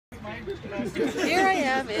Here I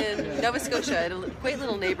am in Nova Scotia, in a quaint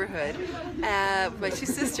little neighborhood, with my two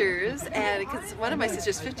sisters, and it's one of my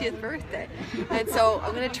sister's 50th birthday. And so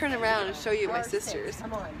I'm going to turn around and show you my sisters.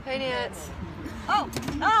 Hey, Nance. Oh,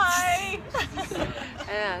 hi!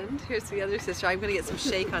 And here's the other sister. I'm going to get some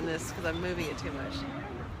shake on this because I'm moving it too much.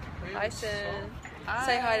 Hi, Sin. Hi.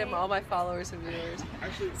 Say hi to all my followers and viewers.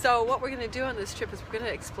 So what we're going to do on this trip is we're going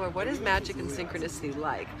to explore what is magic and synchronicity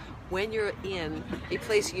like when you're in a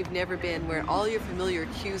place you've never been, where all your familiar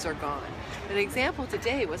cues are gone. An example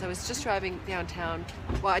today was I was just driving downtown.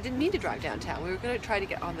 Well, I didn't mean to drive downtown. We were going to try to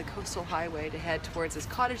get on the coastal highway to head towards this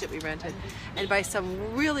cottage that we rented, and by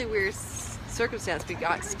some really weird circumstance we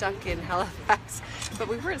got stuck in Halifax. But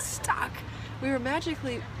we weren't stuck. We were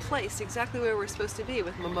magically placed exactly where we're supposed to be,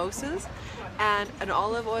 with mimosas and an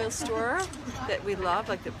olive oil store that we love,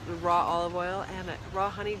 like the raw olive oil, and a raw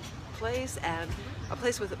honey place, and a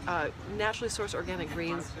place with naturally sourced organic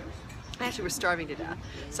greens. Actually, we're starving to death,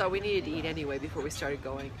 so we needed to eat anyway before we started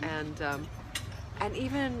going, and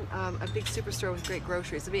even a big superstore with great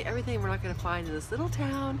groceries. I mean, everything we're not going to find in this little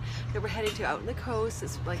town that we're heading to out in the coast.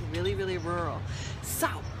 It's like really, really rural. So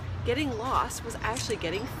getting lost was actually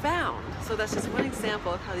getting found. So that's just one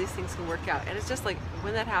example of how these things can work out. And it's just like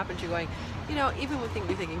when that happens, you're going, you know, even when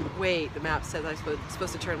you're thinking, wait, the map says I'm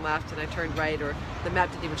supposed to turn left and I turned right, or the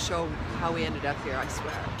map didn't even show how we ended up here, I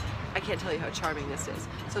swear. I can't tell you how charming this is.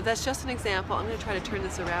 So that's just an example. I'm going to try to turn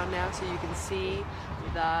this around now so you can see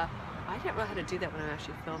the, I don't know how to do that when I'm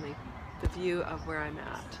actually filming, the view of where I'm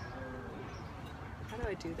at. How do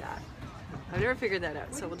I do that? I've never figured that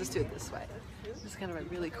out, so we'll just do it this way. This is kind of a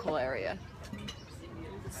really cool area. You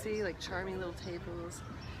can see like charming little tables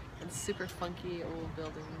and super funky old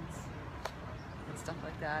buildings and stuff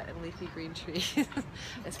like that, and leafy green trees.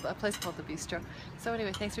 It's a place called the Bistro. So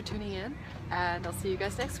anyway, thanks for tuning in, and I'll see you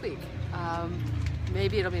guys next week.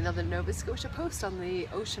 Maybe it'll be another Nova Scotia post on the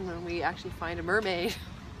ocean when we actually find a mermaid.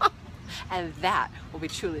 And that will be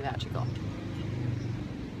truly magical.